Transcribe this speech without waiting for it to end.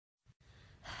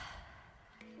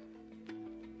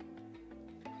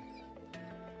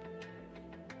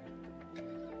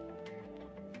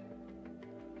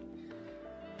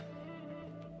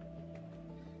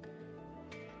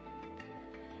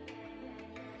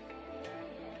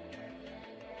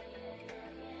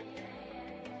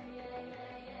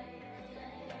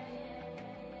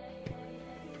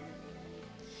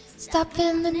Stop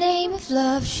in the name of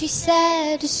love, she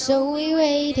said, so we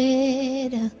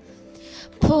waited.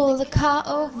 Pull the car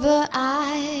over,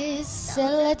 I said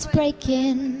let's break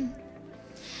in.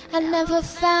 I never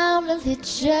found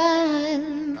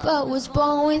religion, but was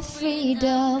born with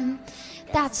freedom.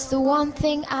 That's the one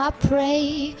thing I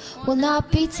pray will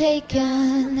not be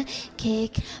taken.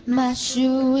 Kick my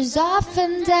shoes off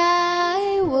and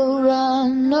I will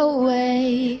run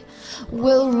away.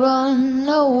 We'll run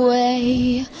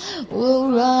away.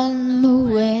 We'll run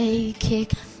away.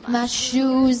 Kick my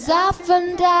shoes off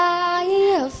and I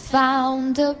have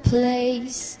found a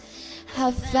place.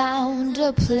 Have found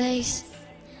a place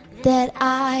that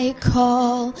I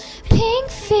call pink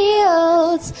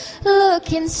fields,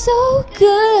 looking so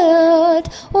good.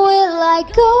 Will I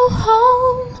go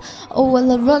home or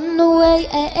will I run away?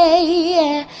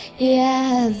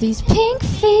 Yeah, these pink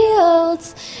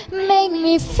fields make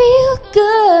me feel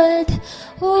good.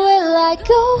 Will I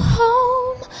go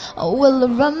home or will I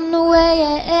run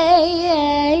away?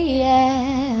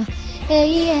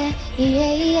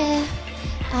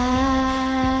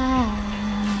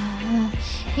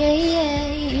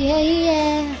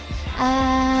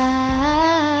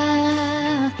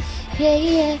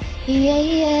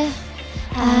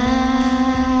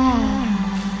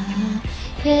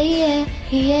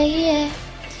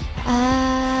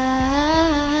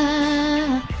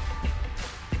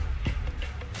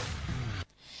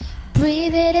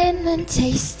 Breathe it in and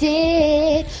taste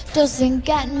it, doesn't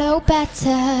get no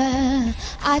better.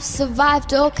 I've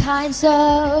survived all kinds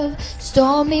of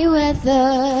stormy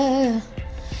weather.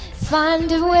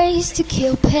 Finding ways to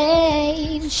kill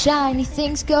pain, shiny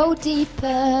things go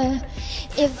deeper.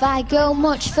 If I go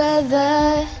much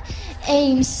further,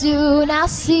 aim soon, I'll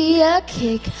see ya.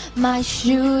 Kick my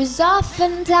shoes off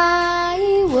and I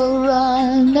will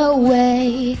run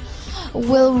away.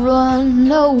 We'll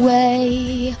run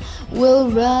away. We'll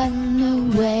run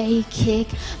away. Kick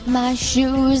my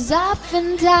shoes off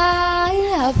and I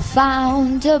have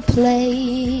found a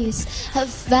place. Have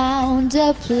found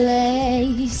a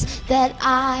place that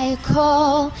I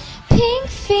call pink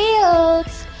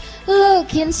fields,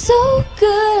 looking so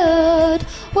good.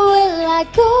 Will I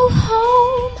go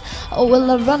home or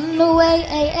will I run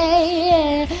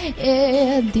away?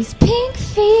 These pink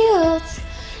fields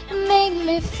make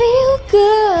me feel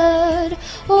good.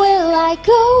 Will I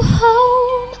go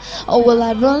home or will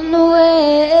I run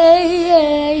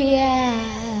away? Yeah.